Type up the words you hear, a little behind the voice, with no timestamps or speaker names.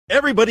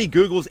Everybody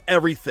Googles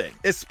everything,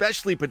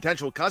 especially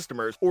potential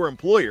customers or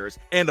employers,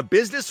 and a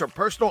business or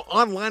personal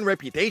online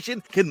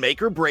reputation can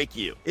make or break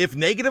you. If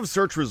negative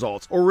search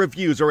results or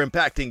reviews are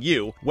impacting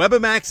you,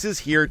 Webamax is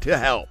here to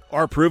help.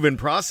 Our proven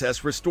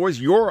process restores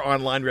your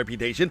online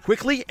reputation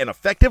quickly and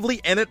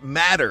effectively, and it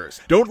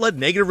matters. Don't let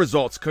negative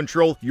results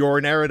control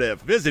your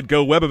narrative. Visit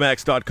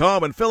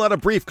GoWebamax.com and fill out a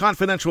brief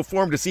confidential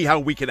form to see how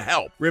we can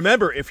help.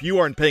 Remember, if you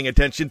aren't paying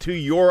attention to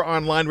your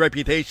online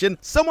reputation,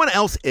 someone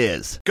else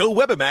is.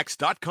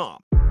 GoWebamax.com.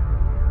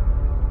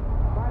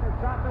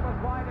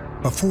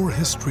 Before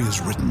history is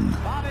written,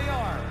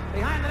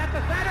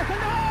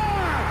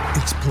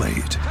 it's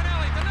played.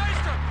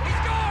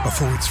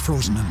 Before it's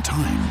frozen in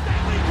time,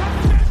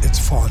 it's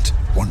fought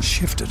one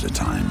shift at a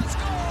time.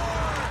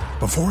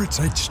 Before it's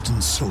etched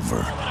in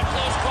silver,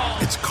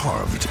 it's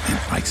carved in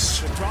ice.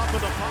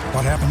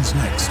 What happens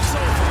next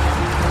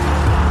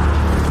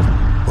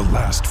will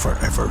last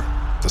forever.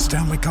 The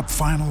Stanley Cup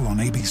Final on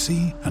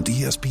ABC and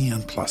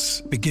ESPN Plus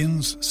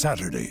begins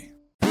Saturday.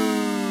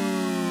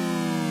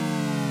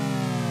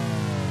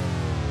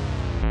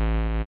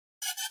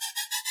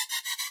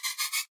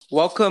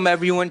 Welcome,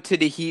 everyone, to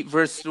the Heat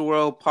vs. the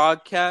World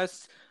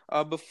podcast.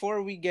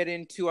 Before we get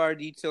into our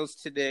details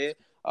today,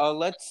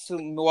 let's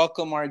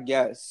welcome our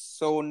guests.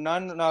 So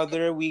none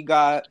other, we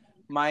got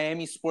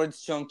Miami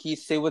Sports Junkie.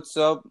 Say what's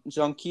up,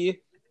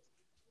 Junkie.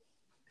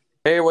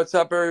 Hey, what's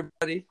up,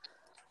 everybody?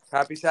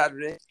 Happy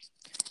Saturday.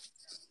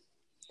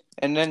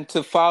 And then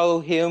to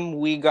follow him,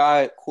 we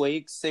got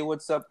Quake. Say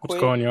what's up,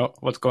 Quake.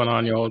 What's going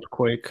on, y'all? It's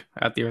Quake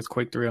at the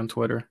Earthquake3 on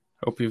Twitter.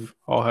 Hope you've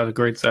all had a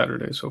great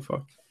Saturday so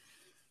far.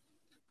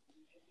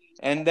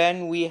 And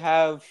then we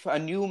have a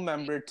new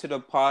member to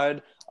the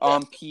pod,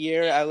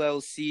 Pierre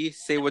LLC.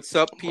 Say what's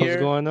up,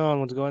 Pierre.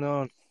 What's going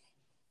on?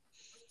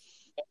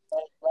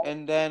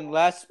 And then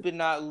last but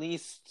not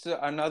least,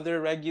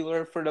 another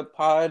regular for the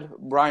pod,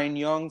 Brian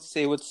Young.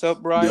 Say what's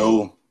up, Brian.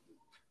 Yo.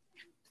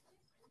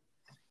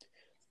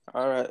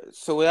 All right,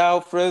 so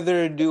without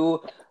further ado,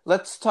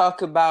 let's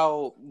talk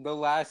about the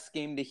last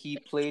game the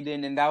Heat played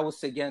in, and that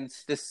was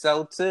against the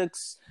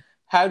Celtics.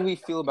 How do we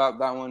feel about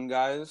that one,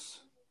 guys?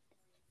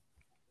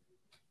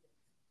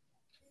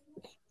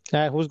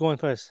 Who's going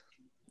first?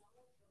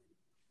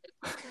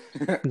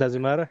 Does it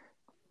matter?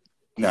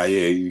 Nah,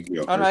 yeah, you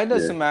go. Oh, no, it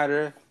doesn't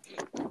matter.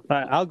 All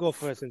right, I'll go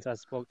first since I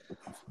spoke.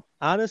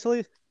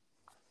 Honestly,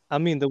 I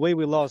mean, the way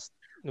we lost,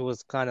 it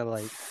was kind of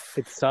like,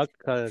 it sucked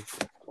because,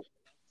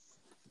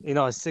 you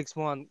know, a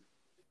 6'1"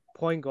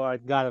 point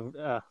guard got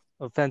an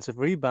offensive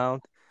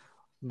rebound.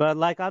 But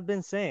like I've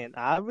been saying,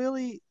 I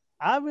really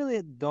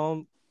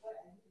don't,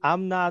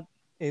 I'm not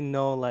in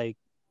no, like,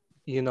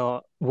 you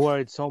know,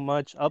 worried so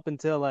much up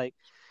until, like,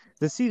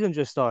 the season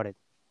just started.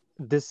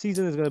 This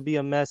season is going to be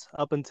a mess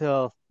up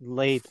until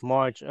late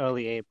March,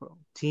 early April.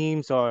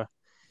 Teams are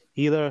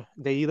either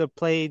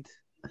played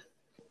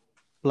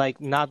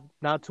like not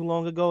too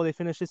long ago, they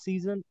finished the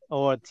season,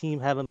 or a team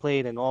haven't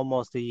played in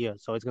almost a year.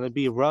 So it's going to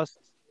be rust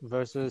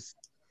versus,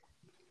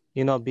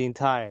 you know, being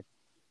tired.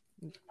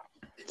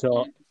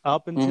 So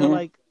up until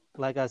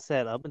like I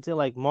said, up until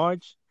like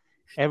March,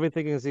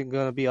 everything is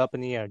going to be up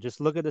in the air.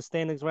 Just look at the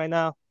standings right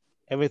now.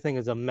 Everything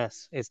is a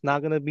mess. It's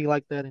not going to be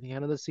like that at the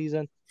end of the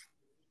season.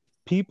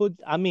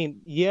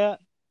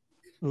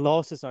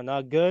 Losses are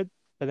not good,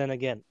 but then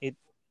again, it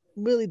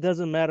really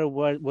doesn't matter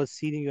what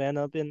seeding you end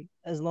up in,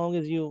 as long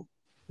as you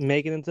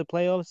make it into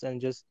playoffs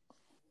and just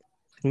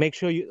make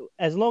sure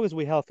as long as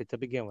we're healthy to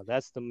begin with.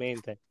 That's the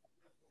main thing.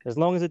 As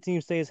long as the team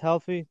stays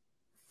healthy,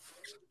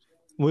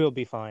 we'll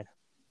be fine.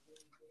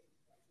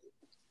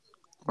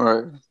 All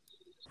right.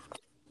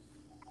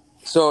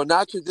 So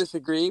not to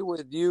disagree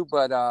with you,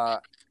 but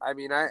I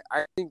mean, I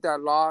think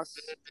that loss,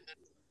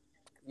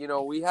 you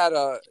know, we had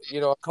a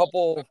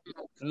couple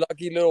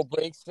lucky little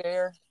breaks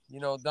there. You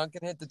know,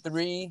 Duncan hit the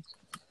three.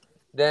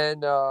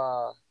 Then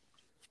I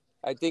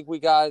think we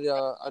got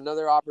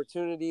another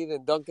opportunity.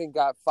 Then Duncan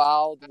got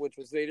fouled, which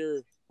was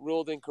later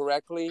ruled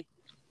incorrectly.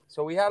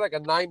 So we had like a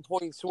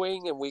 9-point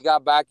swing, and we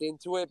got back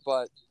into it.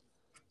 But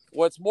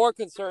what's more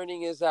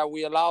concerning is that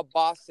we allowed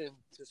Boston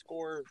to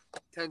score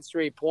 10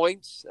 straight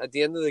points at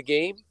the end of the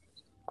game.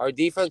 Our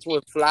defense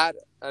went flat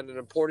at an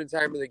important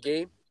time of the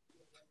game.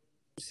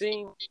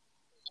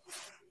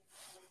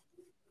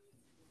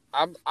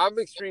 I'm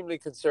extremely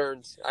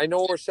concerned. I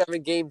know we're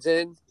 7 games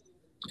in,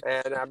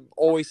 and I'm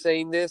always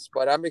saying this,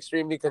 but I'm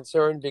extremely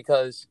concerned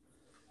because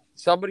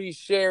somebody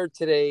shared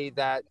today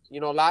that, you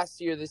know, last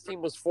year this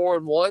team was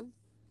 4-1.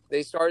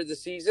 They started the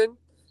season,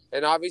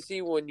 and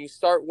obviously when you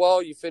start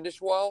well, you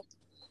finish well.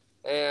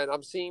 And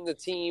I'm seeing the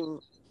team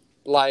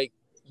like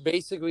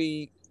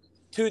basically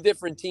 2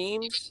 different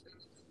teams.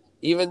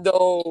 Even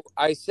though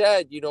I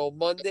said, you know,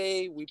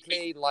 Monday we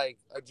played like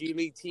a G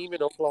League team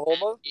in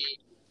Oklahoma,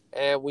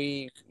 and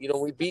we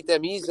beat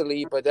them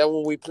easily. But then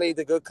when we played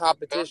the good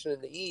competition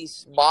in the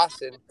East,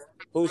 Boston,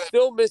 who's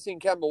still missing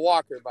Kemba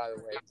Walker, by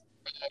the way,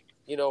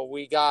 you know,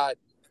 we got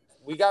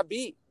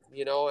beat,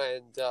 you know,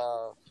 and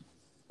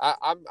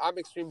I'm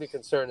extremely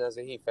concerned as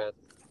a Heat fan.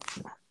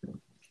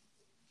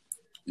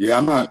 Yeah,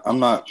 I'm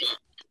not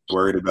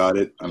worried about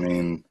it. I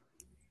mean,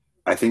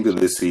 I think that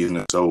this season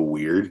is so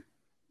weird,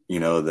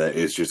 that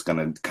it's just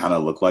going to kind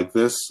of look like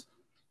this.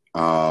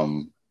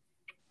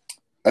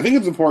 I think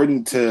it's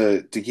important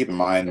to keep in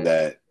mind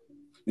that,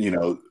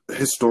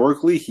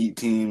 historically, Heat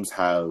teams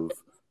have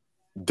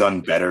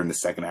done better in the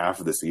second half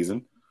of the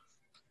season.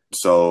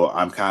 So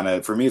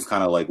for me, it's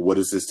kind of like, what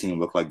does this team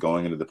look like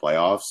going into the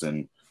playoffs?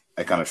 And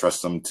I kind of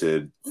trust them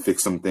to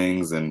fix some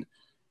things. And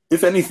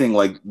if anything,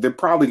 like, they're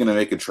probably going to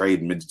make a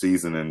trade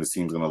mid-season and the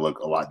team's going to look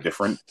a lot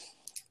different.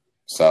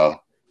 So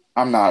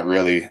I'm not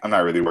really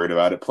worried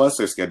about it. Plus,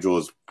 their schedule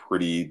is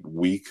pretty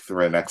weak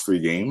for the next 3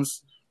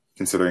 games,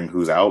 considering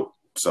who's out.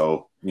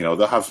 So,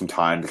 they'll have some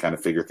time to kind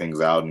of figure things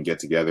out and get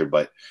together.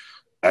 But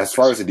as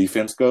far as the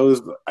defense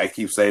goes, I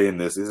keep saying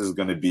this is just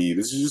going to be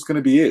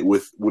it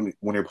with when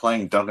you're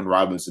playing Duncan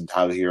Robinson,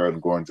 Tyler Hero,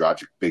 and Goran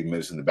Dragic big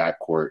minutes in the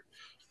backcourt,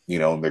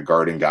 and they're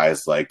guarding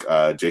guys like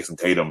Jason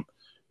Tatum.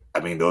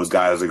 I mean, those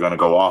guys are going to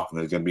go off, and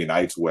there's going to be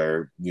nights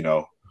where,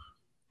 you're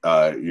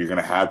going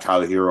to have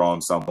Tyler Hero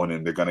on someone,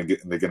 and they're going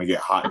to get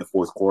hot in the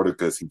fourth quarter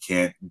because he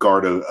can't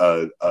guard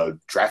a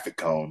traffic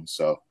cone.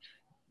 So,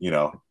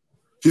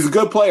 he's a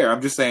good player.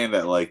 I'm just saying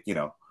that, like,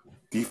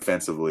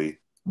 defensively,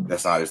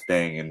 that's not his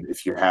thing. And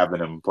if you're having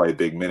him play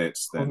big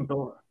minutes, then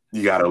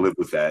you got to live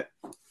with that.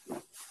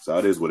 So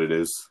it is what it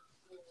is.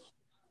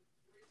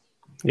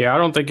 Yeah, I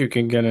don't think you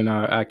can get an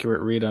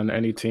accurate read on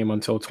any team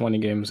until 20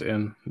 games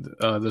in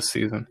this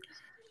season.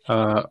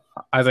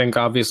 I think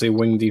obviously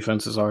wing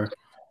defense is our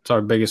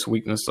biggest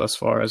weakness thus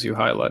far, as you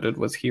highlighted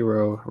with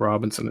Hero,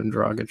 Robinson, and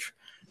Dragic.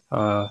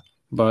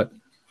 But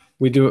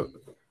we do.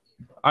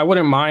 I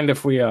wouldn't mind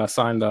if we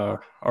signed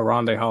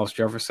Aronde Hollis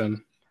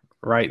Jefferson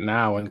right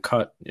now and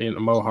cut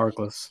Mo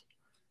Harkless.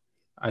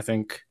 I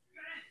think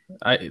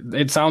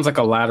it sounds like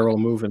a lateral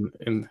move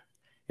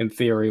in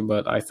theory,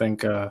 but I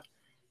think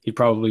he'd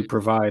probably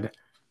provide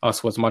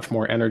us with much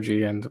more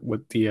energy and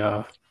with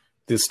the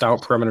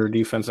stout perimeter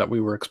defense that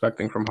we were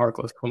expecting from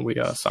Harkless when we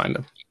signed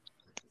him.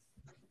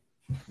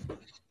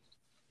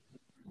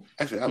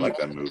 Actually, I like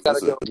that move.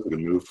 That's a good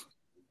move.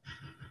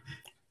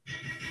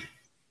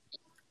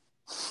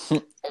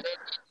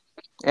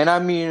 And I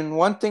mean,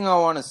 one thing I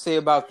want to say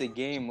about the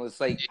game was,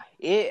 like,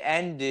 it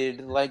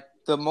ended like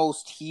the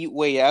most Heat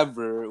way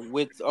ever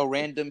with a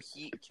random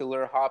Heat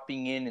killer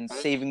hopping in and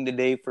saving the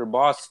day for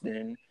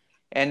Boston.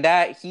 And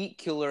that Heat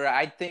killer,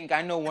 I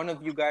know one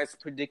of you guys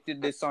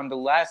predicted this on the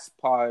last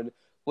pod,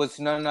 was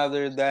none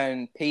other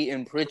than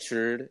Peyton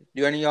Pritchard.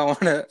 Do any of y'all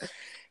want to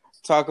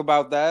talk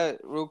about that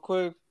real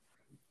quick?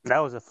 That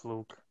was a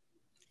fluke.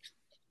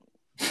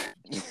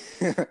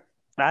 I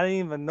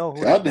didn't even know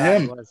who Shout that out to guy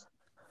him. was.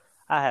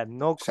 I had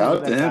no clue Shout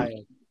who out to that guy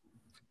him.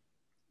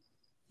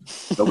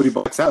 is. Nobody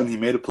bucks out, and he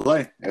made a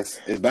play. It's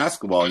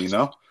basketball,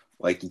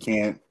 Like, you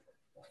can't,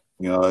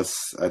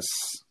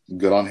 that's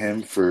good on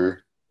him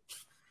for,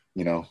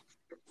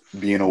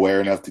 being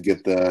aware enough to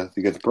get the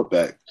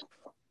putback.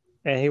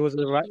 And he was in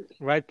the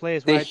right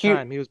place, right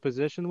time. He was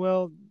positioned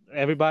well.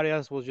 Everybody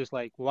else was just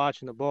like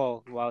watching the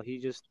ball while he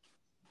just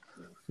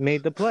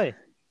made the play.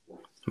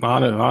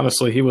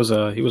 Honestly, he was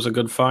a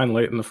good find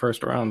late in the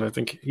first round. I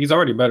think he's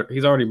already better.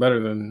 He's already better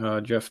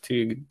than Jeff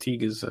Teague.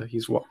 Teague is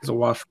he's a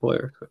washed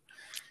player.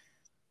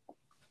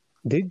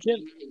 Did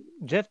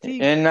Jeff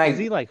Teague? Is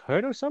he like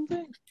hurt or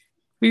something?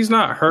 He's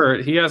not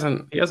hurt. He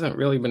hasn't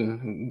really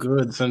been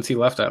good since he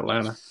left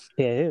Atlanta.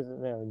 Yeah,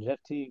 Jeff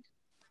Teague.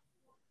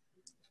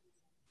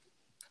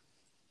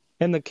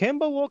 And the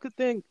Kemba Walker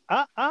thing,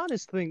 I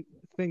honestly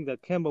think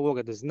that Kemba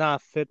Walker does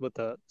not fit with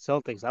the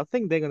Celtics. I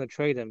think they're gonna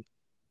trade him.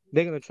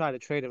 They're gonna try to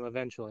trade him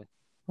eventually.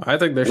 I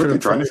think they should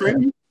have tried to trade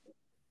him.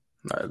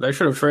 They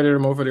should have traded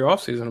him over the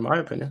offseason, in my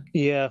opinion.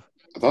 Yeah.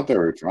 I thought they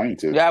were trying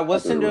to. Yeah,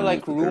 wasn't there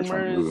like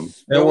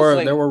rumors? There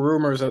were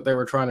rumors that they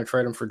were trying to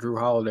trade him for Drew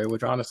Holiday,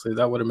 which honestly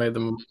that would have made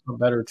them a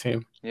better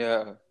team.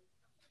 Yeah.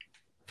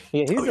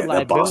 Yeah, he's a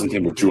that Boston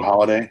team with Drew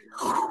Holiday.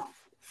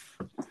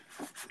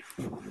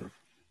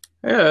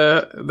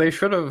 Yeah, they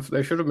should have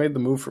made the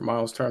move for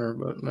Miles Turner,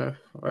 but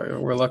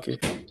we're lucky.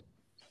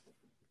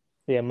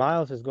 Yeah,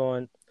 Miles is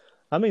going.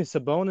 I mean,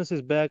 Sabonis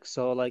is back,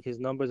 so like his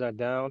numbers are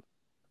down.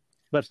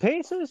 But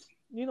Pacers,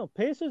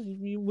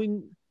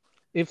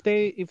 if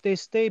they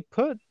stay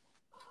put,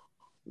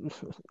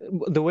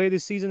 the way the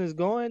season is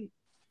going,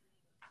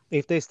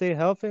 if they stay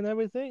healthy and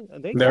everything,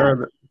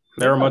 they're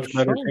a much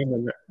better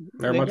team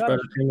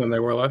than they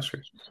were last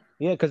year.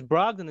 Yeah, because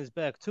Brogdon is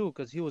back too,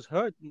 because he was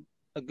hurt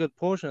a good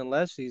portion of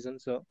last season.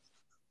 So,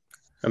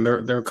 and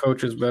their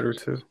coach is better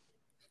too.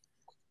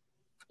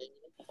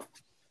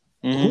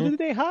 Mm-hmm. Who did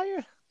they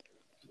hire?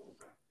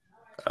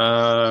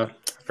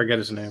 Forget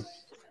his name.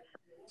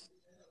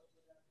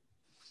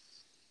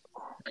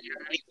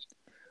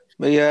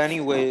 But yeah,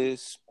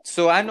 anyways,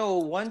 so I know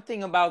one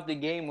thing about the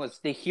game was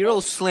the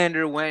hero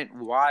slander went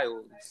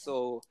wild.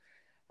 So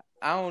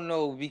I don't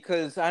know,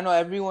 because I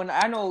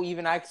know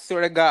even I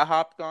sort of got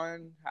hopped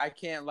on. I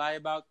can't lie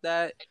about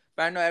that.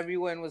 But I know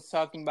everyone was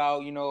talking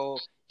about,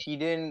 he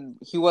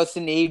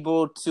wasn't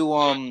able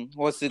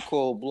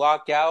to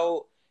block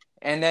out,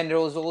 And then there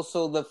was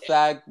also the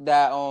fact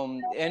that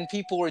and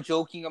people were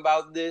joking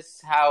about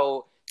this,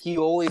 how he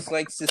always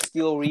likes to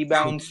steal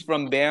rebounds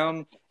from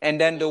Bam. And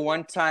then the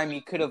one time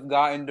he could have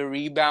gotten the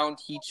rebound,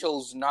 he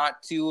chose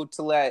not to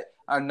let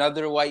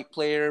another white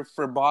player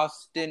for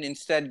Boston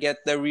instead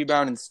get the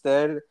rebound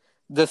instead.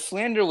 The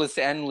slander was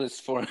endless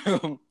for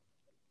him.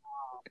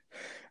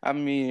 I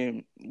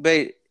mean,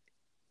 but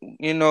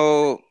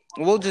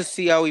we'll just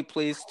see how he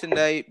plays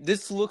tonight.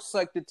 This looks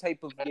like the type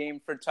of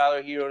game for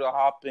Tyler Hero to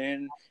hop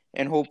in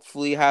and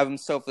hopefully have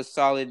himself a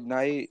solid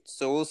night.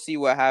 So we'll see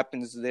what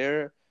happens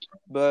there.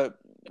 But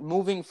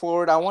moving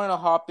forward, I want to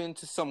hop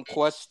into some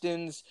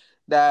questions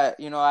that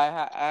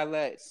I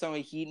let some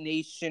of Heat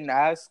Nation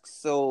ask.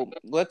 So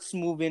let's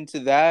move into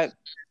that.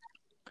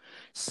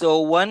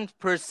 So one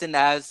person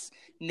asks,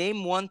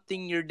 name one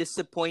thing you're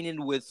disappointed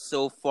with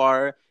so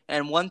far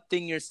and one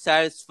thing you're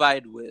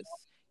satisfied with.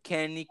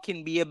 It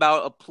can be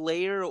about a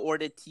player or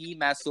the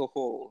team as a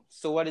whole.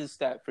 So what is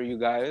that for you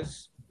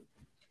guys?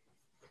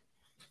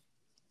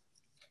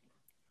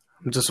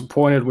 I'm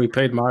disappointed we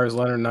paid Myers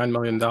Leonard $9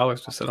 million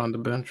to sit on the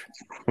bench.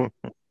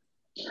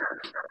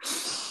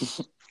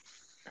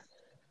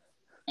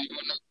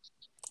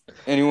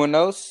 Anyone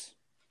else?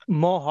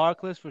 Mo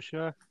Harkless for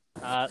sure.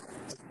 I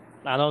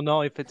don't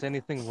know if it's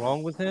anything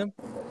wrong with him,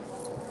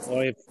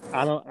 or if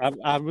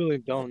I really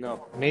don't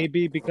know.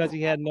 Maybe because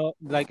he had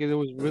there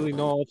was really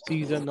no off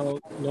season,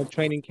 no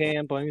training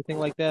camp or anything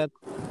like that.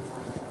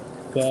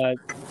 But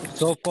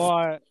so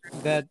far,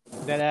 that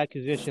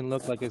acquisition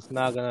looked like it's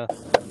not gonna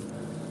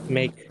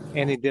make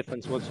any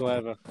difference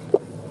whatsoever.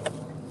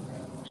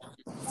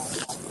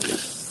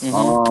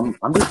 I'm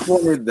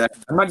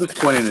not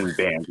disappointed in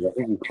Bam. I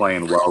think he's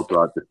playing well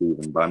throughout the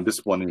season, but I'm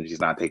disappointed that he's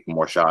not taking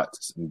more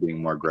shots and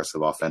being more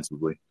aggressive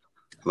offensively.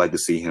 I'd like to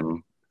see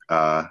him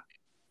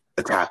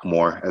attack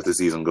more as the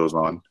season goes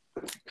on.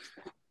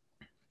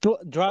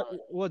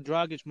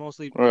 Dragic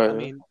mostly. Right. I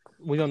mean,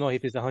 we don't know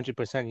if he's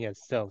 100% yet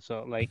still.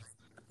 So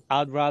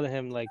I'd rather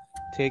him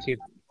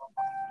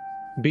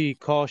be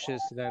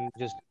cautious than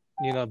just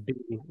be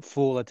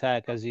full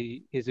attack as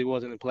he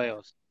was in the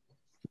playoffs.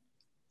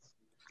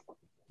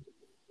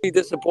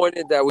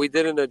 Disappointed that we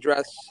didn't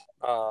address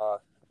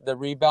the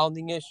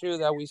rebounding issue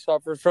that we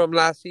suffered from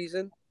last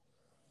season.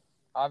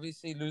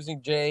 Obviously,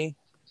 losing Jay,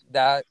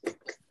 that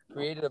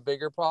created a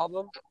bigger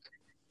problem.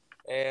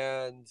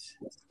 And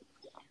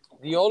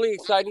the only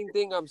exciting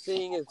thing I'm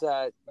seeing is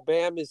that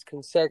Bam is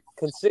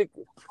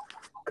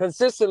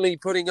consistently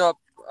putting up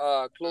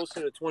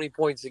closer to 20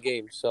 points a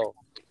game. So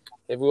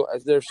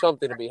if there's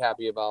something to be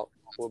happy about,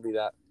 will be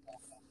that.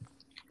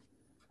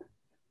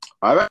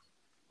 I'm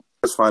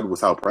satisfied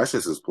with how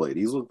Precious has played.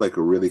 He's looked like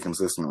a really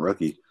consistent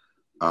rookie.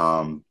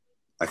 I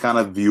kind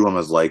of view him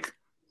as like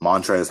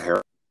Montrezl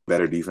Harrell,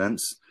 better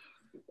defense.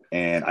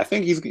 And I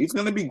think he's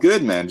going to be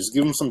good, man. Just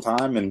give him some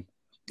time. And,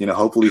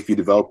 hopefully if you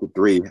develop the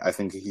three, I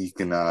think he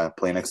can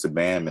play next to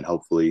Bam and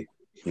hopefully,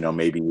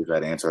 maybe use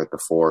that answer at the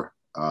four.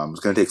 It's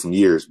going to take some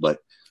years, but,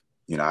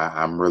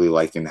 I'm really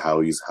liking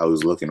how he's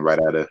looking right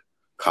out of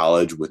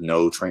college with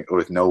no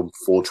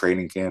full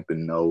training camp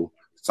and no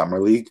summer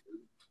league.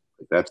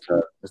 That's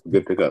a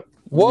good pickup.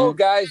 Whoa,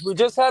 guys, we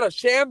just had a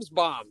Shams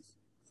bomb.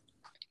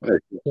 What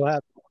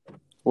happened?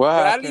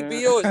 Bradley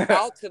Beal is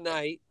out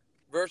tonight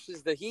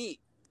versus the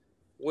Heat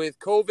with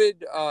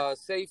COVID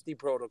safety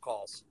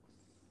protocols.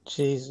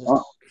 Jesus.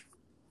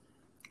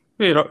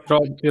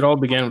 It all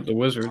began with the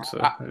Wizards, so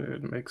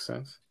it makes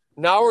sense.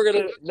 Now we're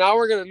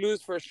gonna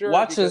lose for sure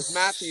because this.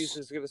 Matthews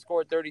is gonna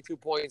score 32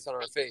 points on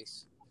our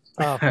face.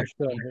 Oh, for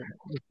sure.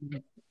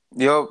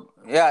 Yo,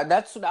 yeah,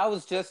 that's what I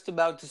was just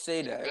about to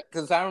say, that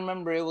because I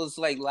remember it was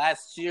like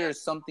last year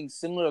something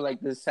similar like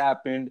this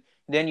happened.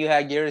 Then you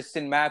had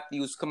Garrison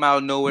Matthews come out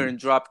of nowhere and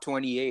drop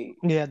 28.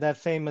 Yeah, that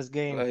famous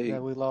game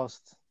that we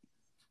lost.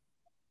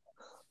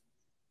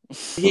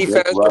 Heat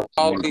fans are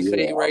probably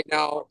saying right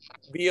now,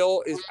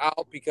 Beal is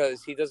out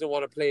because he doesn't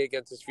want to play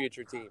against his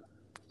future team.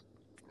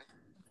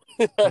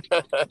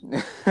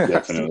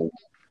 Definitely.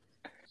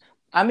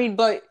 I mean,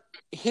 but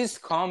his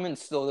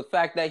comments, though, the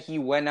fact that he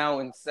went out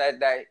and said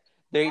that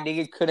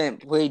they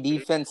couldn't play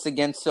defense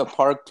against a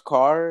parked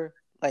car,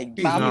 like,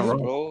 please,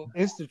 bro.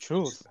 It's the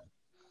truth.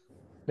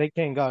 They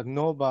can't guard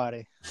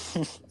nobody.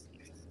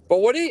 But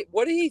what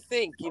do you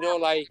think?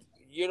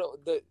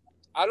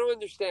 I don't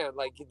understand.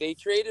 Like, they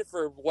traded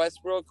for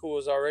Westbrook, who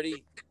was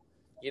already,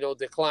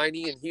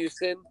 declining in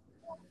Houston.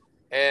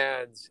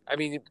 And, I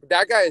mean,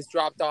 that guy has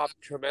dropped off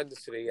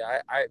tremendously.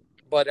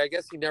 But I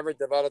guess he never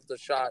developed a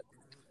shot.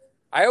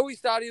 I always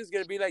thought he was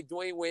going to be like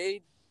Dwayne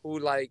Wade,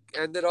 who,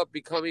 ended up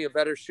becoming a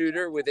better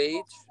shooter with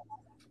age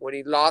when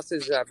he lost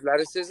his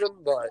athleticism.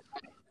 But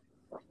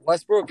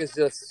Westbrook is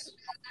just,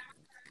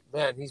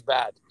 man, he's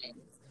bad.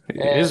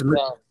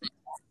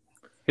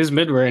 His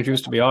mid-range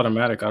used to be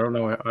automatic. I don't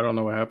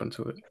know what happened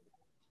to it.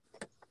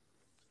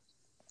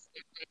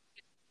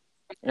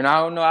 And I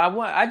don't know.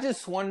 I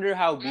just wonder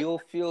how Beal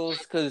feels,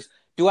 because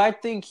do I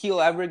think he'll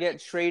ever get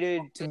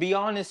traded? To be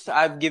honest,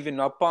 I've given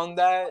up on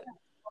that.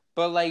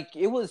 but like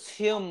it was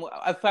him.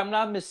 If I'm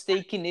not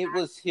mistaken, it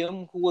was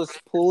him who was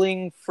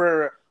pulling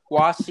for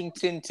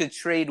Washington to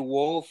trade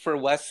Wool for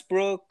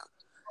Westbrook.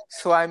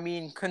 So I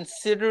mean,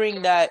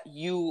 considering that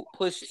you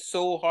pushed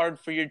so hard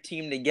for your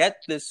team to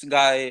get this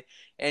guy,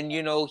 and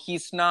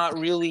he's not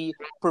really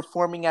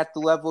performing at the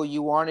level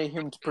you wanted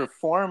him to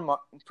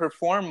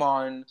perform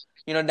on,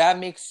 that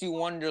makes you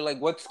wonder like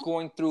what's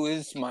going through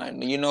his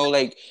mind.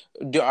 Like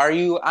are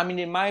you? I mean,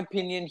 in my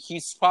opinion,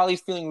 he's probably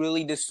feeling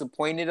really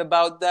disappointed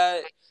about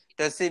that.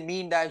 Does it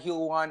mean that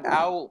he'll want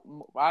out?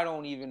 I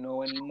don't even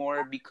know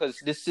anymore because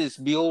this is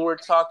Beal we're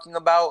talking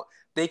about.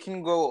 They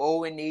can go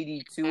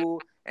 0-82,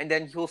 and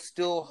then he'll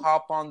still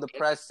hop on the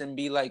press and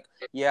be like,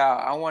 "Yeah,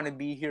 I want to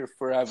be here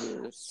forever."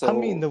 I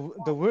mean, So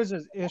the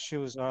Wizards'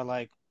 issues are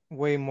like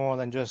way more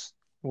than just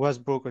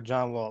Westbrook or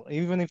John Wall.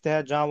 Even if they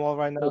had John Wall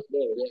right now,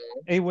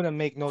 it wouldn't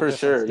make no for difference.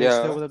 sure, They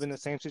still yeah, would have been in the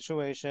same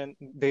situation.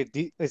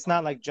 It's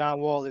not like John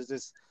Wall is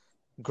this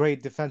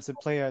great defensive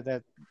player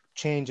that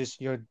changes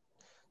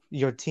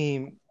your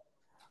team,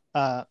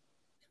 uh,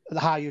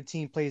 how your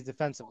team plays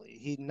defensively.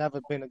 He'd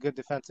never been a good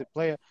defensive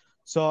player.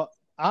 So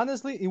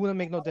honestly, it wouldn't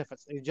make no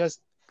difference. It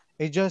just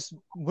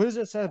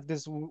Wizards have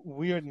this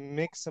weird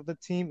mix of the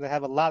team. They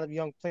have a lot of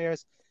young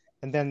players,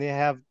 and then they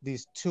have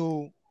these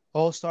two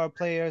all-star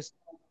players.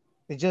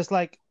 It's just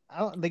like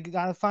they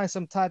gotta find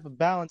some type of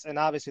balance, and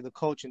obviously the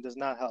coaching does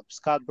not help.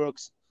 Scott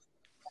Brooks,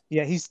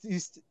 yeah, he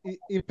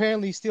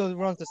apparently still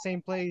runs the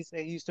same plays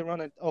that he used to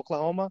run at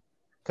Oklahoma,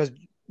 because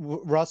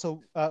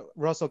Russell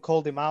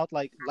called him out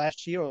like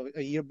last year or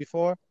a year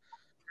before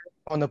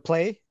on a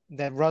play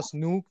that Russ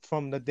knew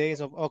from the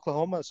days of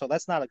Oklahoma. So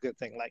that's not a good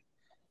thing. Like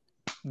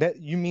that,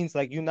 you means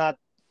like you're not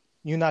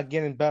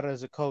getting better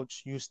as a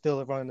coach. You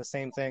still running the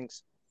same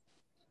things,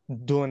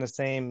 doing the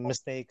same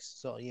mistakes.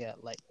 So yeah,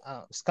 like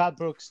Scott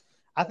Brooks,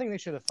 I think they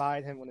should have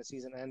fired him when the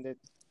season ended.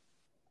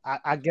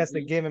 I guess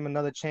they gave him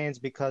another chance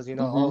because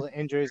all the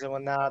injuries and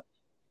whatnot.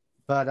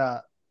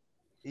 But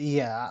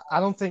yeah, I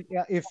don't think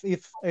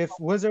if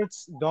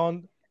Wizards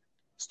don't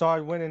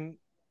start winning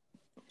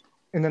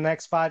in the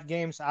next 5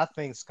 games, I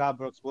think Scott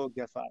Brooks will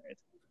get fired.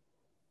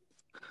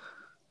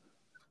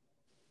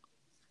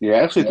 Yeah,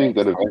 I actually think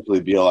that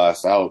eventually Beal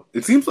asks out.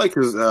 It seems like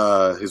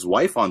his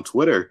wife on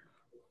Twitter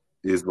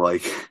is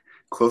like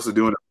close to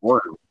doing it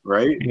for him,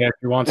 right? Yeah,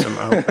 he wants him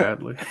out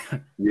badly.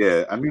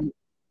 Yeah, I mean,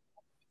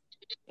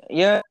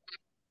 yeah.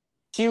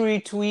 She Yeah,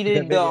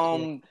 retweeted maybe.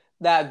 Yeah.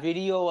 that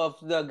video of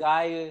the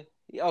guy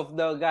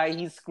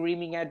he's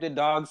screaming at the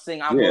dog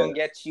saying, "I'm yeah, gonna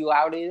get you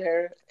out of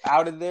there,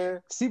 out of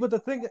there." See, but the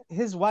thing,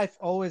 his wife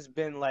always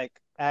been like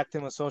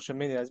active on social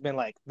media. It's been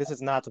like this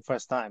is not the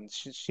first time.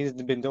 She's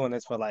been doing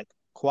this for like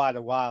quite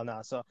a while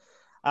now. So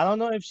I don't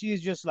know if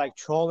she's just like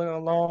trolling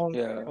along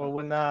Yeah. or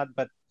whatnot.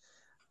 But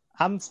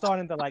I'm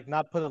starting to like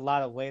not put a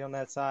lot of weight on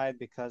that side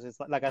because it's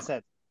like I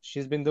said,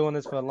 she's been doing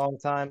this for a long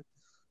time.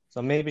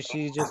 So maybe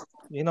she just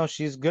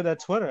she's good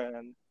at Twitter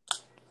and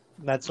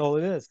that's all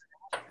it is.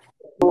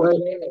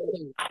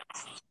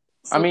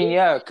 I mean,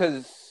 yeah,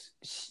 because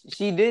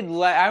she did.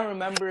 I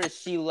remember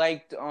she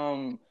liked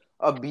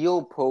a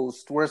Beal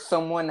post where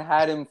someone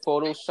had him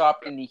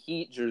photoshopped in the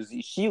Heat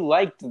jersey. She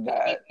liked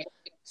that.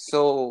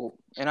 So,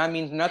 and I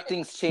mean,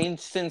 nothing's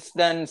changed since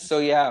then. So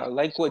yeah,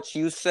 like what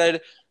you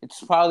said,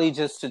 it's probably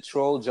just a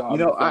troll job,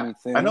 if I know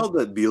anything.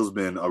 that Beal's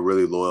been a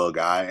really loyal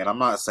guy, and I'm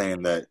not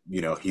saying that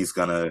he's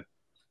gonna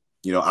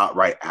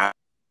outright act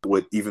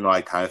with, even though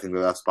I kind of think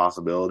that that's a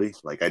possibility.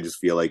 Like I just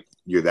feel like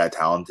you're that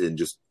talented, and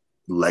just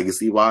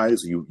legacy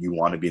wise, you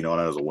want to be known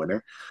as a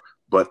winner.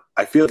 But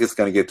I feel like it's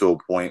gonna get to a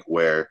point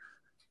where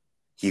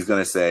he's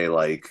gonna say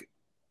like,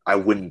 I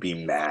wouldn't be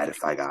mad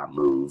if I got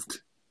moved.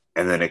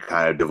 And then it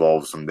kind of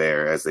devolves from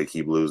there as they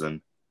keep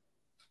losing.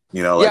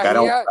 Like I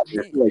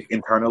feel like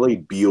internally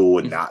Beal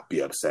would not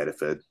be upset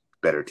if a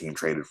better team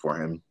traded for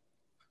him.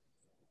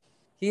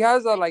 He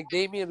has a like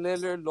Damian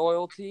Lillard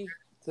loyalty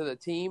to the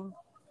team,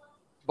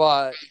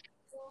 but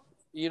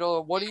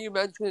one of you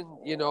mentioned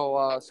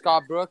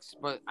Scott Brooks,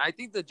 but I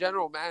think the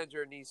general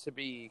manager needs to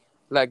be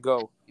let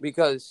go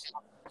because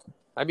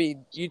I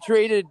mean you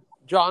traded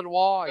John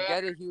Wall. I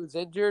get it, he was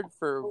injured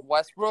for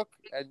Westbrook,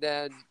 and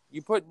then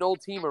you put no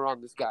team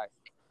around this guy.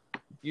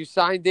 You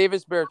signed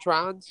Davis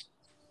Bertans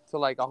to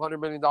like $100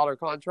 million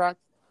contract.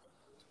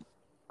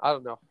 I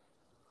don't know.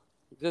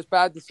 Just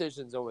bad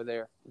decisions over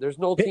there. There's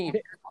no team.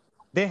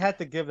 They had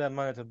to give that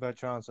money to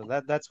Bertrand, so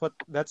that's what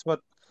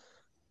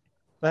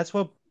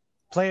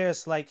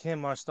players like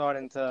him are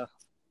starting to.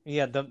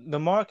 Yeah, the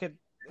market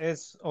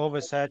is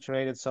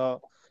oversaturated,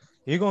 so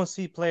you're gonna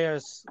see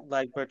players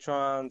like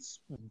Bertrand's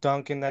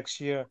Duncan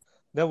next year.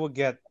 They will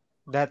get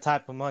that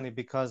type of money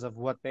because of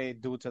what they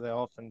do to their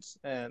offense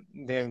and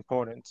their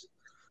importance.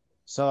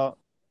 So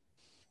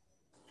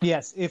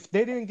yes, if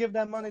they didn't give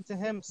that money to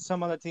him,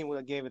 some other team would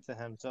have gave it to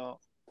him. So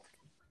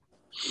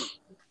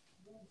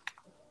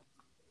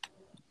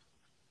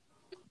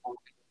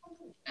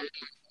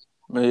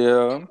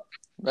Yeah.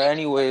 But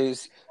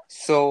anyways,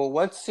 so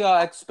what's your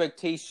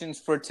expectations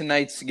for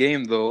tonight's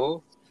game,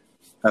 though?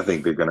 I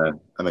think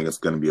it's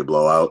gonna be a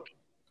blowout.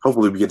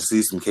 hopefully we get to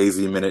see some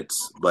KZ minutes.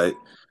 But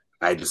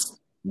I just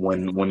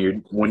when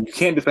you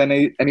can't defend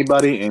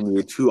anybody and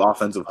your two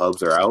offensive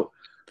hubs are out,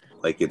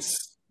 like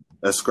it's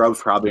a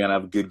Scrub's probably gonna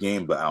have a good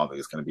game, but I don't think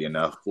it's gonna be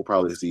enough. We'll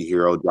probably see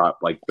Hero drop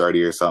like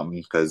 30 or something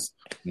because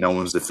no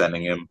one's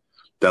defending him.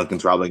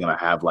 Duncan's probably gonna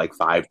have like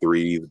 5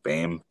 threes.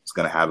 Bam is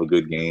gonna have a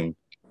good game.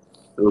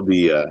 It'll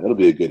be a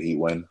good Heat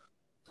win.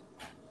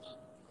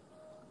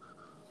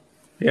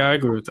 Yeah, I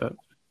agree with that.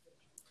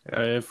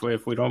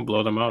 If we don't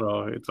blow them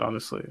out, it's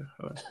honestly,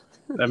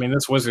 I mean,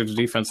 this Wizards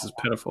defense is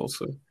pitiful.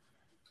 So,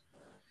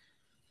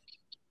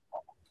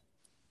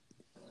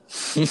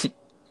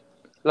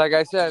 Like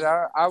I said,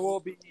 I'll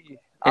be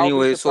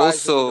Anyways, surprised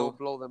if we also, don't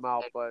blow them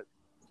out, but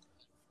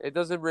it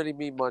doesn't really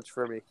mean much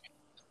for me.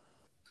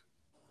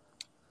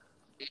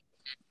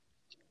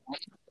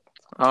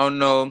 I don't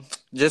know.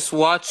 Just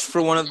watch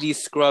for one of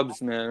these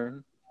scrubs,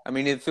 man. I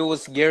mean, if it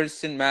was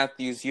Garrison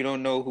Matthews, you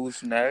don't know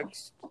who's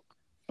next.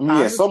 I mean,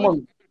 yeah,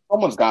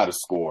 someone's got to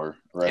score,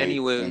 right?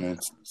 Anyway. And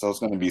it's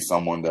going to be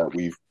someone that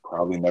we've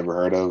probably never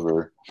heard of,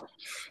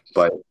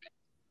 but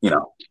you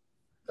know,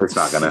 it's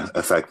not going to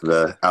affect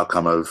the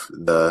outcome of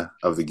the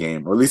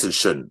game, or at least it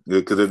shouldn't.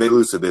 Because if they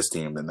lose to this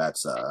team, then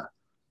that's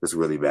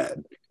really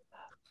bad.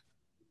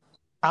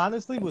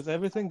 Honestly, with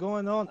everything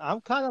going on, I'm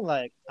kind of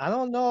like, I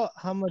don't know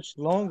how much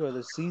longer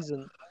the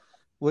season.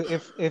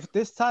 If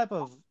this type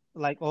of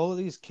like all of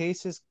these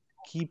cases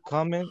keep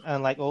coming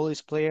and like all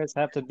these players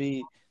have to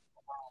be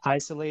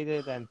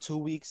isolated and 2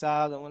 weeks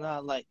out and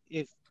whatnot, like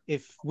if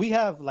we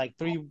have like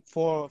 3,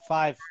 4,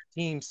 5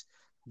 teams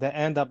that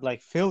end up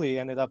like Philly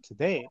ended up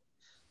today,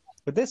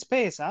 with this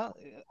pace,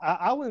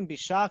 I wouldn't be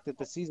shocked if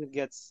the season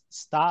gets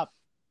stopped.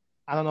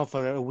 I don't know,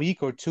 for a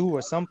week or two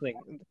or something.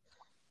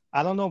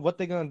 I don't know what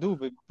they're gonna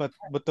do, but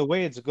the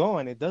way it's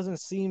going, it doesn't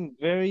seem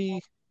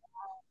very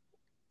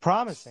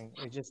promising.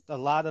 It's just a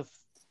lot of,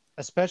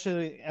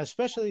 especially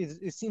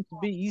it seems to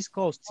be East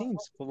Coast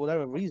teams for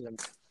whatever reason.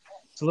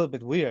 It's a little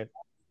bit weird.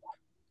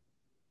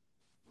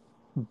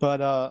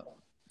 But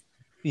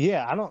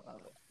yeah,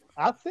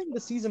 I think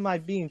the season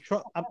might be in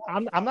trouble.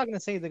 I'm not gonna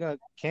say they're gonna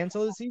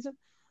cancel the season,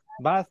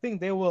 but I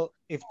think they will.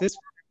 If this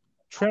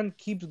trend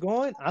keeps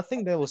going, I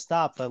think they will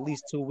stop for at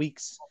least 2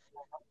 weeks,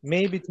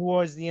 maybe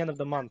towards the end of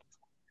the month.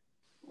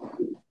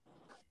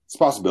 It's a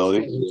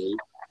possibility.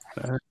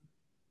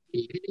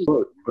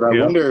 But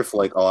I wonder if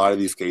like a lot of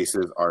these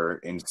cases are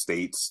in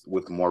states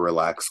with more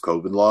relaxed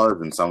COVID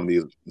laws, and some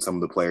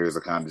of the players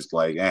are kind of just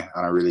like, I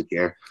don't really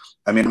care.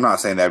 I mean, I'm not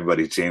saying that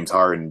everybody's James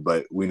Harden,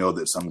 but we know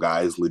that some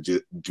guys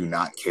legit do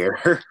not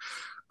care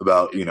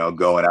about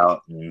going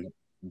out and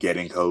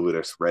getting COVID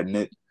or spreading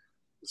it.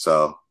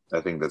 So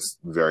I think that's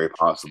very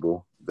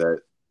possible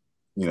that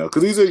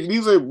because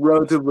these are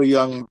relatively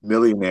young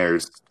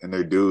millionaires and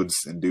they're dudes,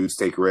 and dudes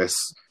take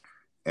risks,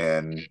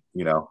 and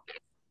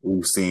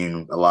we've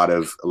seen a lot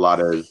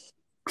of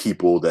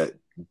people that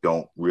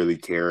don't really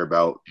care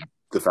about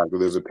the fact that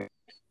there's a pandemic.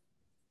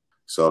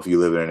 So if you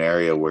live in an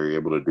area where you're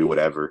able to do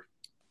whatever,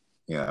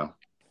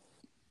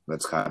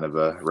 that's kind of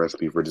a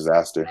recipe for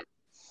disaster.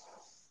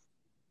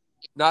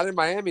 Not in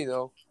Miami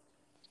though,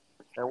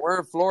 and we're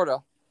in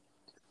Florida.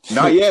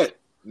 Not yet.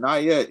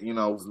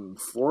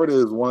 Florida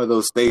is one of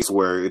those states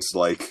where it's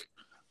like,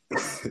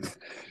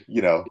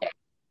 yeah.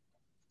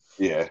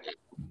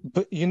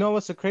 But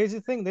what's the crazy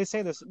thing? They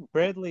say this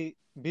Bradley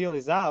Beal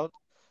is out,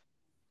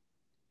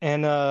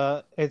 and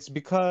it's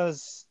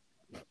because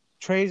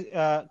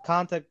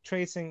contact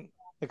tracing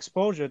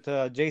exposure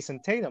to Jason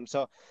Tatum.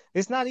 So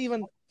it's not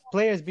even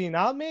players being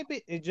out.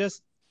 Maybe it's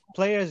just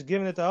players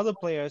giving it to other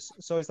players.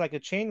 So it's like a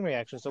chain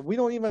reaction. So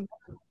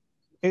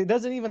it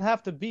doesn't even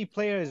have to be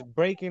players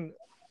breaking,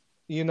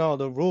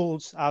 the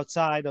rules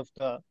outside of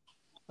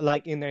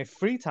like in their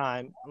free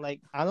time.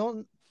 Like I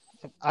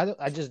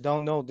just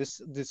don't know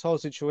this whole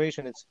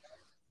situation. It's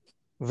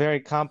very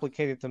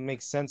complicated to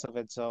make sense of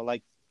it. So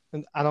like,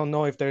 I don't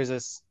know if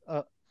there's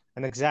an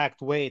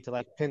exact way to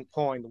like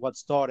pinpoint what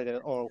started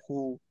it or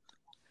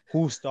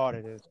who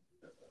started it.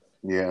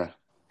 Yeah.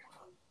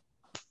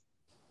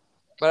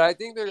 But I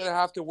think they're gonna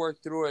have to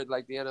work through it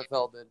like the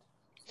NFL did.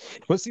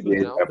 But see,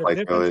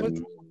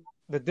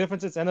 the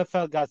difference is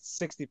NFL got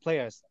 60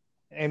 players.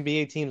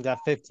 NBA teams got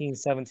 15,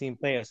 17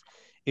 players.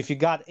 If you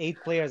got 8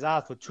 players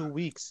out for 2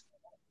 weeks,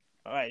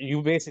 all right,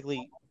 you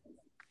basically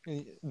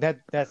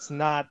that's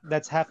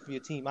half of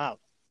your team out.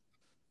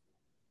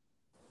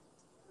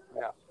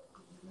 Yeah.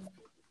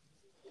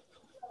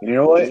 You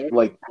know what?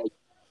 Like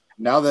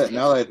now that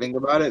I think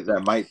about it,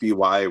 that might be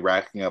why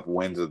racking up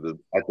wins at the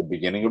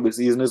beginning of the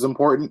season is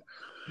important,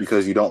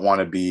 because you don't want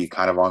to be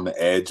kind of on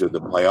the edge of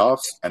the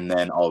playoffs, and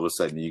then all of a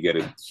sudden you get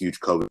a huge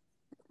COVID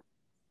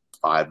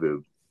 5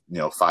 games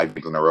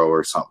in a row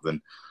or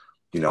something,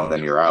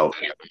 then you're out.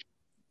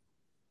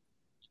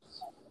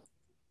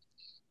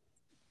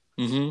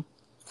 Mm-hmm.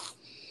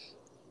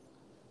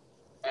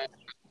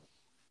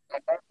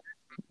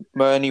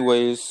 But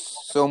anyways,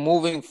 so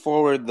moving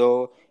forward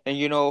though,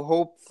 and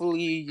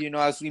hopefully,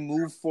 as we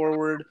move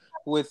forward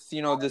with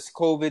this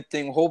COVID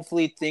thing,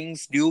 hopefully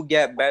things do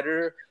get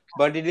better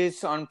but it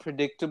is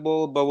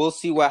unpredictable. But we'll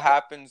see what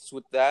happens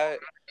with that.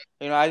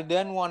 I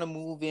then want to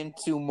move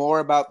into more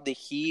about the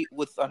Heat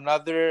with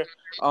another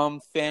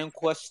fan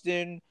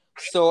question.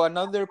 So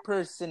another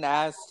person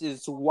asked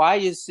is, why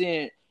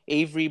isn't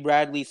Avery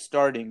Bradley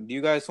starting? Do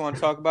you guys want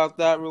to talk about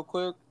that real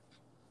quick?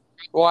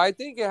 Well, I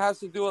think it has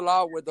to do a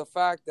lot with the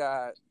fact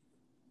that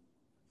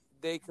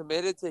they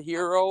committed to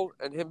Hero,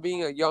 and him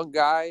being a young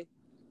guy,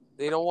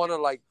 they don't want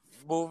to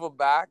move him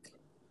back.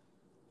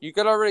 You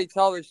can already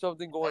tell there's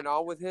something going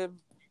on with him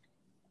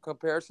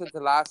comparison to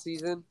last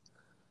season.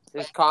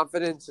 His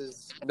confidence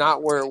is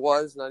not where it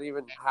was, not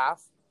even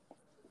half.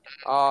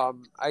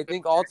 I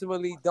think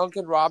ultimately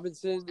Duncan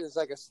Robinson is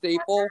like a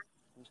staple.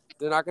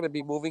 They're not going to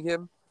be moving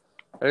him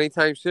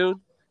anytime soon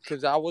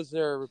because that was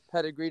their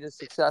pedigree to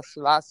success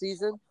last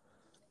season.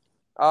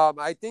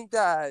 I think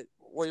that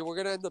what we're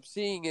going to end up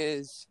seeing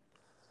is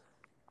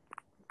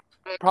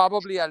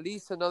probably at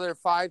least another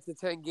 5 to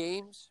 10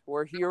 games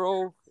where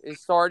Hero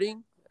is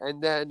starting. And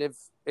then if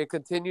it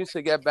continues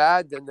to get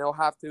bad, then they'll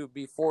have to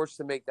be forced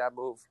to make that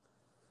move.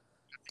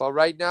 But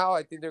right now,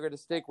 I think they're going to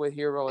stick with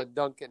Hero and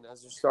Duncan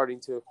as they're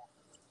starting to.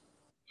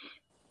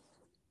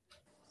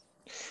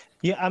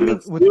 Yeah, I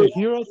mean, with the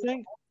Hero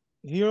thing,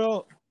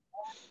 Hero,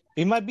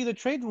 it might be the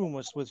trade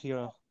rumors with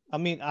Hero. I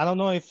mean, I don't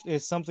know if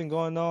there's something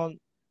going on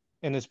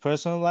in his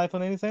personal life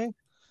or anything,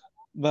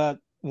 but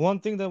one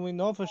thing that we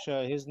know for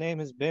sure, his name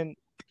has been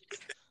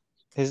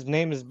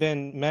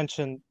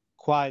mentioned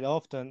quite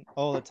often,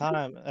 all the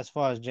time, as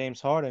far as James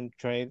Harden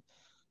trade.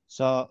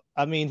 So,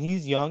 I mean,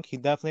 he's young. He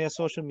definitely has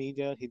social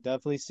media. He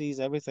definitely sees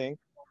everything.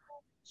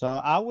 So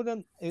I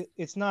wouldn't.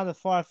 It's not a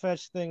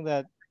far-fetched thing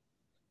that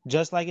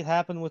just like it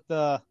happened with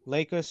the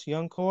Lakers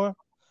young core,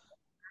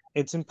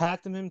 it's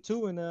impacting him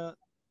too in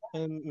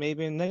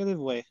maybe a negative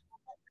way.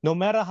 No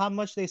matter how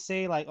much they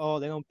say like, oh,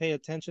 they don't pay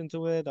attention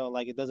to it or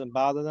like it doesn't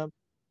bother them,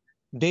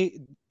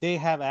 they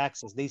have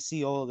access. They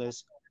see all of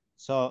this,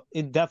 so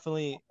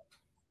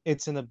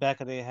it's in the back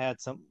of their head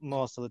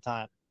most of the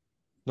time,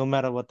 no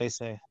matter what they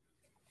say.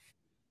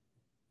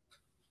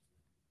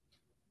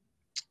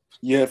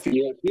 Yeah, if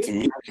he to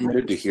me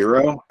committed to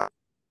Hero,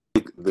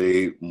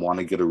 they want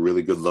to get a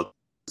really good look.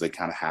 They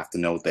kind of have to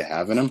know what they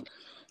have in him.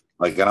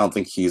 Like, I don't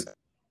think he's a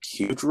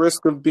huge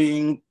risk of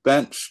being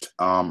benched.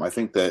 I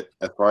think that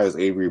as far as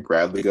Avery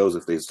Bradley goes,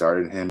 if they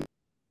started him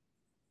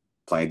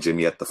playing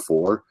Jimmy at the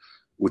 4,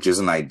 which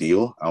isn't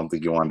ideal, I don't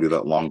think you want to do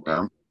that long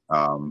term.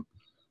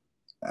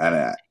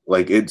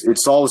 It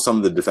solves some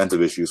of the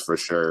defensive issues for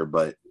sure,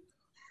 but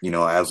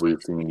as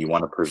we've seen, you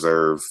want to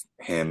preserve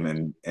him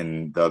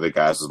and the other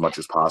guys as much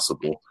as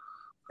possible,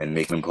 and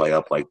making him play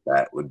up like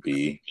that would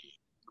be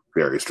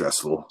very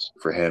stressful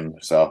for him.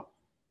 So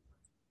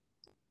I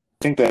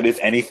think that if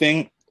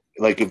anything,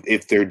 like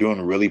if they're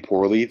doing really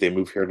poorly, they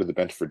move here to the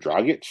bench for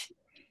Dragic.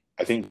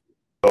 I think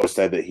Bo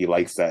said that he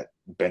likes that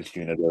bench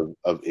unit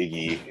of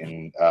Iggy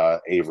and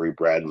Avery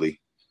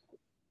Bradley.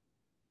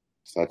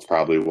 So that's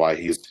probably why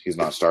he's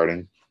not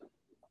starting.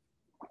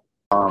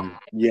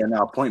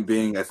 Point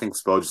being, I think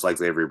Spo just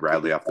likes Avery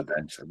Bradley off the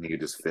bench. I think he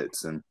just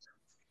fits, and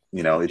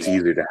it's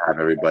easier to have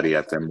everybody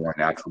at their more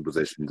natural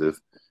positions if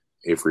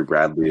Avery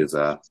Bradley is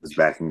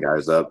backing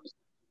guys up.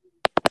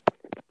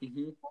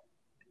 Mm-hmm.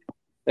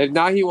 And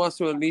now he wants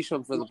to unleash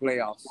them for the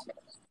playoffs.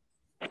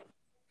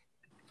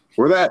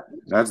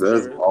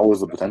 That's always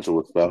the potential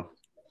with Spo.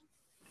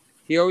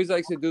 He always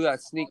likes to do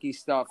that sneaky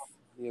stuff,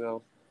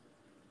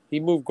 He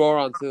moved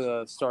Goran to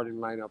the starting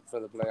lineup for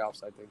the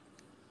playoffs, I think.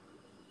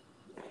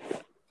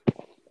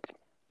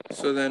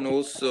 So then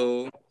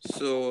also,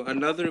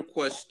 another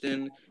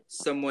question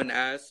someone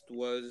asked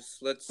was,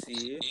 let's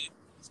see,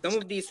 some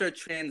of these are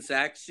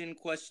transaction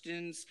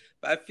questions,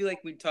 but I feel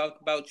like we talk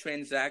about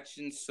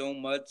transactions so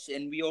much,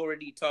 and we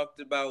already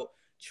talked about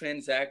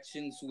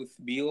transactions with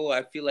Beal.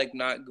 I feel like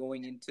not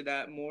going into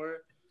that more.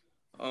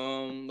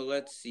 But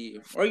let's see.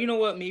 Or you know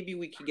what? Maybe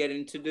we could get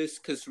into this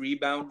because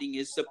rebounding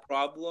is a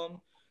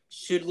problem.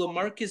 Should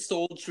LaMarcus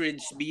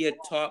Aldridge be a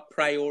top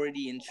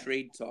priority in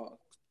trade talk?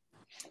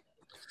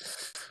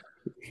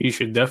 He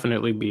should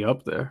definitely be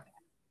up there.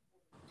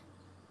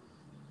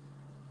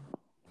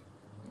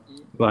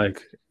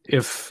 Like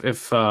if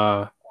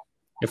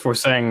we're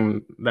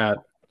saying that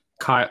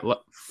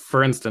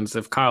for instance,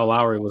 if Kyle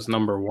Lowry was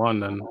number 1,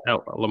 then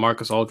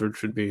LaMarcus Aldridge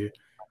should be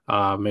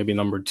maybe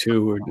number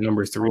 2 or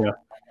number 3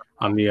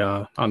 on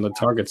the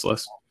targets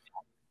list.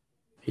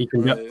 He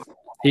can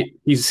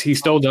he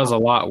still does a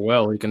lot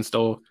well. He can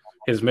still,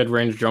 his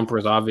mid-range jumper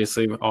is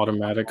obviously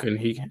automatic, and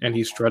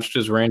he stretched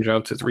his range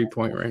out to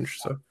 3-point range.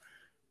 So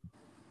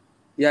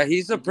yeah,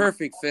 he's a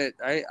perfect fit.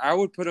 I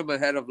would put him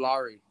ahead of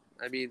Lowry.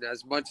 I mean,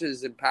 as much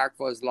as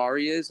impactful as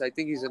Lowry is, I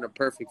think he's in a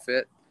perfect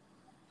fit.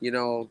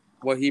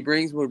 What he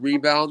brings with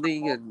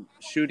rebounding and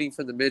shooting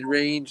from the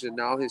mid-range, and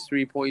now his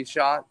 3-point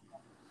shot,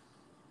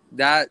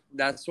 that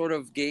sort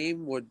of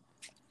game would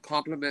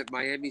complement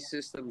Miami's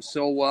system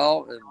so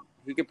well, and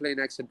he could play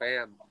next to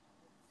Bam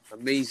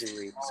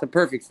amazingly. It's a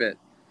perfect fit.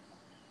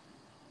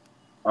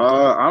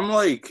 I'm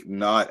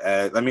not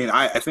as. I mean,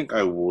 I think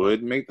I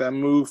would make that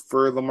move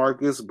for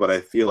LaMarcus, but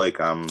I feel like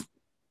I'm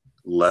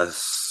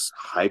less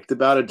hyped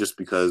about it just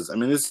because, I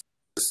mean, this is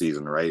the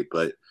season, right?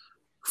 But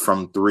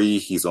from three,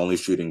 he's only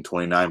shooting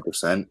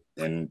 29%,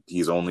 and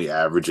he's only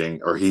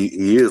averaging, or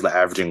he is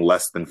averaging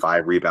less than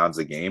 5 rebounds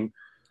a game.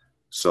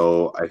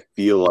 So I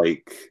feel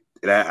like,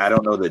 and I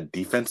don't know that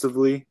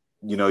defensively,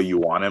 you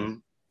want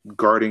him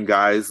guarding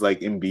guys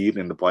like Embiid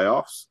in the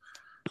playoffs.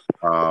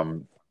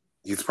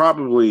 He'd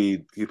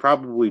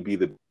probably be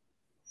the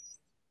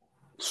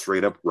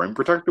straight up rim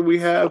protector we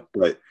have,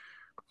 but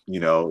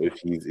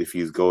if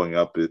he's going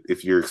up,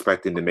 if you're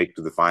expecting to make it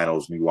to the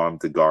finals and you want him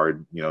to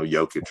guard,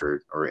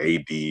 Jokic or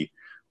AD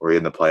or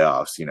in the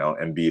playoffs,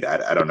 Embiid,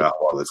 I don't know how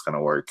well that's going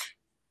to work.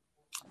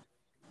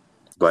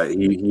 But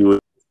he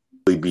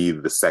would be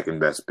the second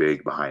best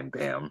big behind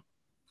Bam.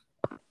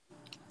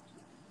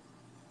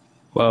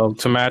 Well,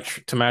 to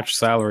match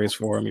salaries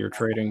for him, you're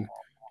trading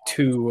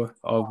 2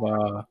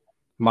 of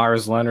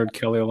Myers Leonard,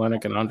 Kelly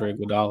Olynyk, and Andre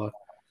Iguodala.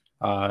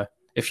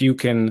 If you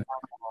can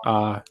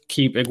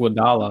keep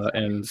Iguodala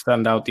and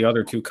send out the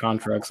other 2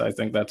 contracts, I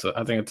think that's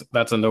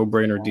a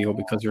no-brainer deal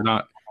because you're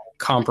not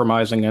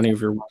compromising any of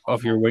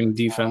your wing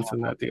defense in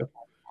that deal.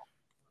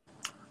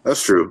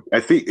 That's true. I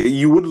think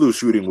you would lose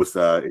shooting with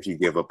if you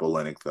give up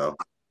Olynyk, though.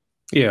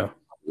 Yeah,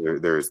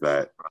 there's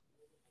that.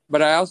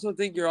 But I also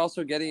think you're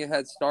also getting a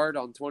head start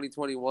on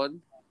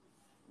 2021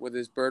 with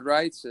his bird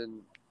rights,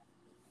 and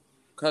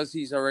because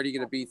he's already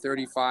going to be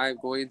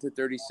 35 going into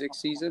 36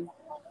 season,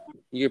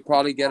 you could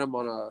probably get him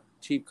on a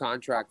cheap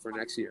contract for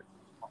next year.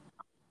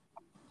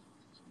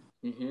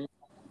 Mm-hmm. Yeah,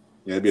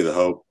 that'd be the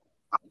hope.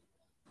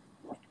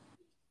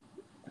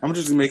 How much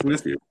is he making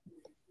this year?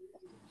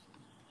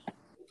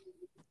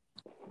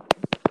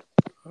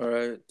 All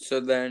right.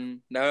 So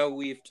then now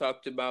we've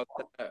talked about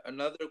that.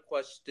 Another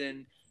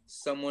question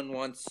someone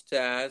wants to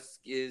ask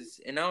is,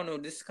 and I don't know,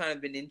 this is kind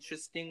of an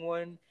interesting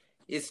one.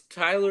 Is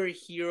Tyler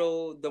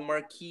Hero the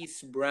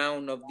Marquise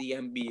Brown of the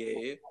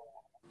NBA?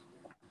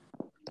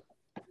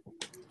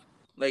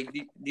 Like,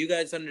 do you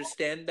guys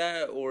understand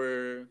that?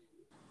 Or,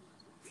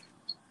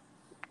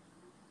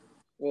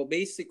 well,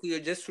 basically,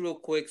 just real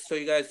quick, so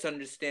you guys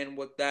understand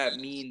what that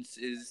means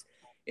is,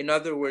 in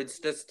other words,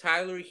 does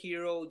Tyler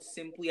Hero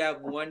simply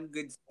have one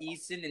good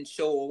season and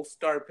show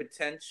all-star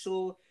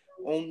potential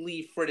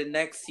only for the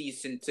next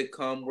season to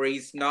come where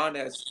he's not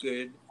as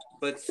good,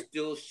 but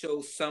still show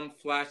some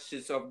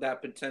flashes of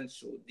that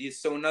potential?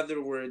 So, in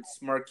other words,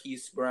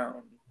 Marquise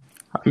Brown.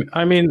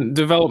 I mean,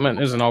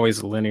 development isn't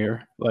always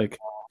linear. Like,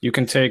 you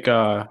can take,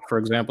 for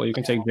example,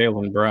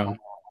 Jaylen Brown.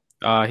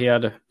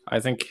 I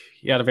think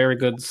he had a very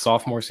good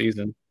sophomore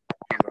season,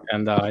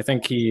 and I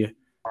think he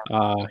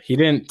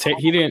didn't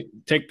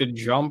take the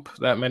jump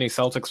that many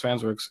Celtics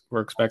fans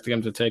were expecting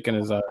him to take in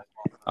his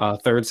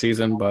third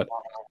season. But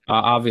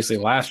obviously,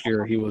 last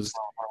year he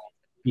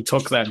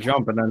took that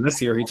jump, and then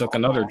this year he took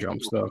another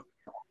jump. So,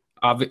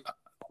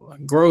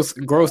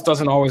 growth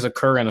doesn't always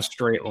occur in a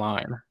straight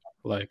line.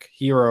 Like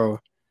Hero,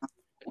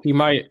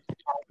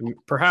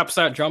 perhaps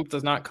that jump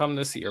does not come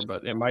this year,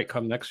 but it might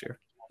come next year.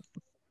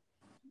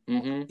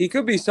 Mm-hmm. He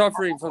could be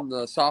suffering from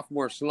the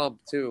sophomore slump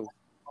too,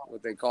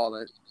 what they call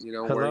it.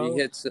 Where he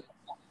hits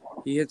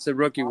the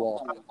rookie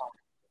wall.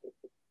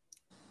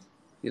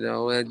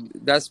 And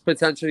that's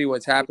potentially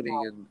what's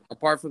happening. And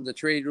apart from the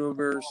trade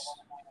rumors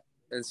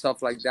and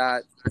stuff like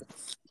that,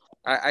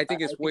 I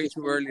think it's way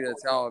too early to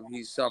tell if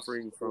he's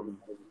suffering from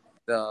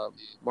the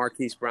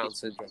Marquise Brown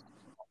syndrome.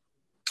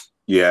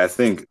 Yeah,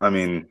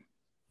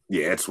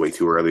 it's way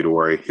too early to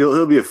worry.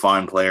 He'll be a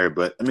fine player,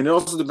 but it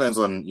also depends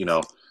on,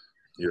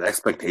 your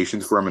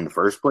expectations for him in the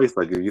first place.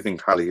 Like, if you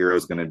think Tyler Hero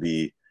is going to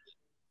be,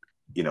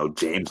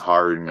 James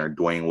Harden or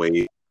Dwayne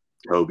Wade,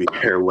 Kobe,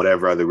 or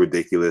whatever other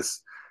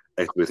ridiculous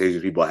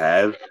expectations people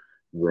have,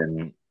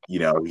 then,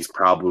 he's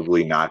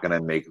probably not going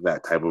to make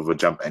that type of a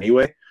jump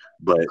anyway.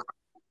 But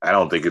I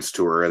don't think it's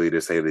too early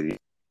to say that he'd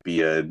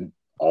be an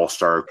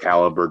all-star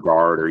caliber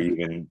guard or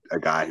even a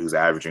guy who's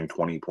averaging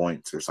 20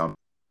 points or something.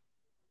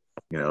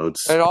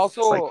 It's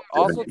also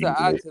to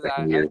add to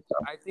that,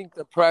 I think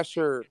the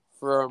pressure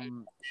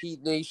from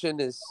Heat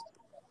Nation is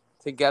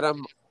to get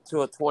him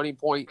to a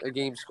 20-point a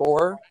game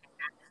scorer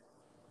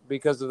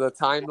because of the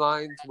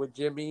timelines with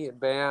Jimmy and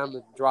Bam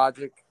and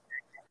Dragic.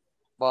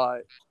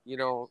 But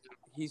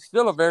he's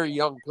still a very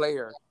young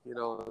player.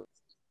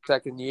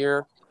 Second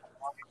year,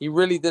 he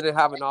really didn't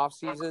have an off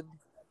season,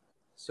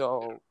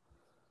 so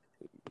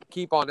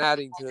keep on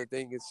adding to the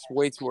thing. It's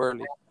way too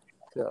early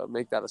to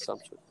make that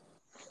assumption.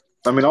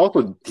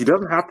 Also, he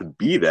doesn't have to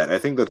be that. I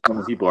think that's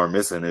what people are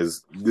missing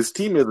is this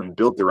team isn't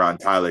built around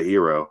Tyler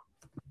Hero.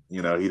 He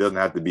doesn't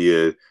have to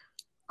be a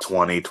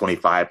 20,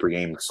 25 per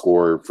game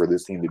scorer for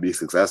this team to be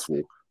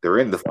successful. They're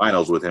in the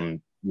finals with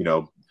him,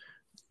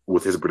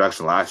 with his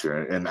production last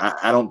year. And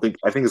I think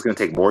it's going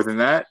to take more than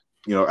that,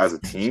 as a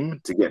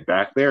team to get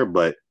back there.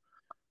 But,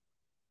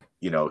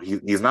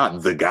 he's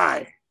not the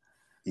guy.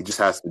 He just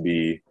has to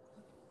be,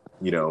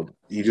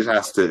 he just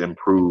has to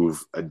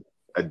improve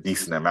a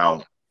decent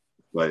amount.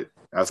 But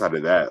outside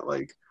of that,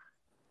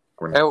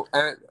 and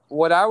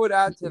what I would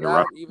add to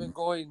that, even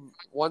going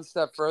one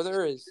step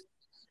further, is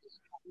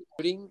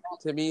shooting,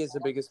 to me, is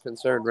the biggest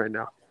concern right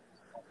now.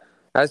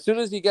 As soon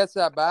as he gets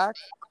that back,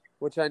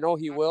 which I know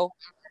he will,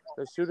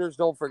 the shooters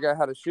don't forget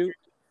how to shoot.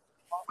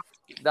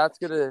 That's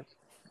going to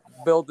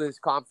build his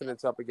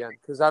confidence up again.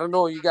 Because I don't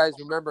know, you guys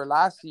remember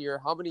last year,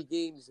 how many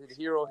games did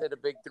Hero hit a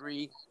big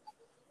three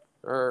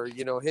or,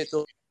 hit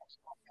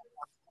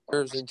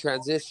those in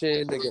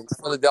transition against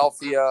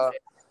Philadelphia,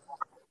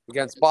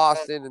 against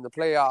Boston in the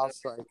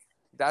playoffs? Like,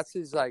 that's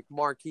his,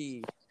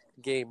 marquee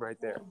game right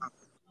there.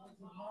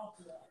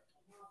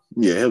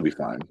 Yeah, he'll be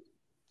fine.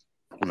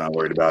 I'm not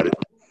worried about it.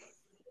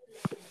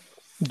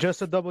 Just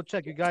to double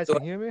check, you guys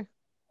can hear me?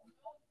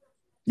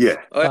 Yeah.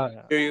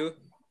 I hear you.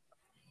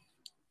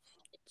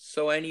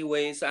 So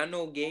anyways, I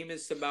know game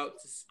is about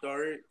to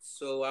start,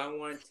 so I don't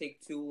want to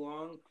take too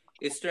long.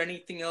 Is there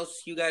anything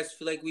else you guys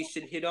feel like we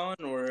should hit on,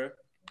 or?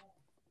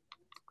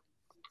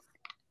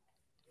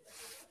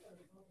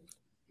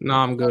 No,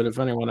 I'm good. If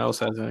anyone else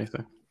has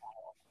anything.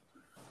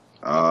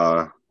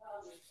 Come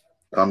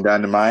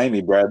down to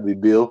Miami, Bradley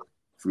Beal.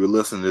 If you're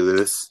listening to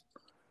this,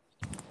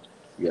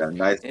 you got a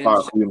nice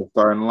spot for you in the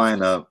starting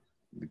lineup.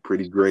 Be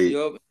pretty great.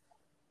 Yep.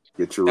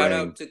 Get your Shout ring.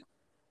 out to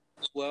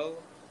well.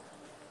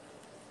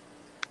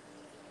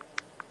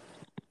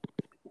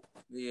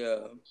 Yeah.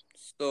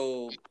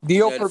 So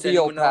Deal for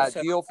Beal, Pat.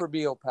 Deal for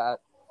Beal, Pat.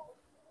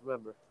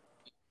 Remember.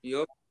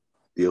 Yep.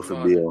 Deal for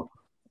Beal.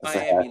 That's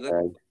Miami. a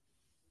hashtag.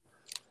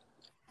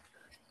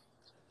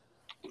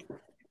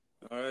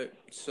 All right.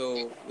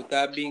 So with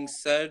that being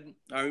said,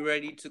 are we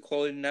ready to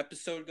call it an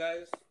episode,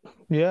 guys?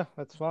 Yeah,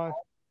 that's fine.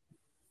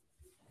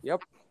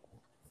 Yep.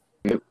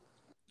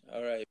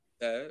 All right.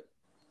 So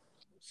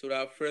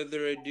without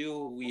further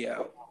ado, we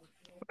out.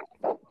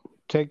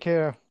 Take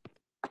care.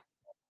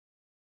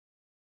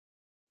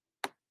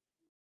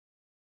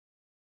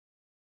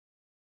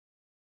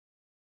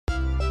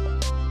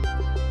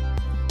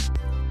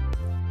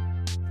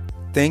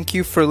 Thank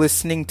you for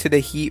listening to the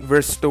Heat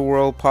vs. the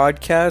World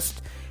podcast,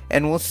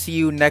 and we'll see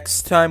you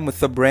next time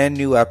with a brand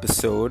new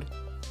episode.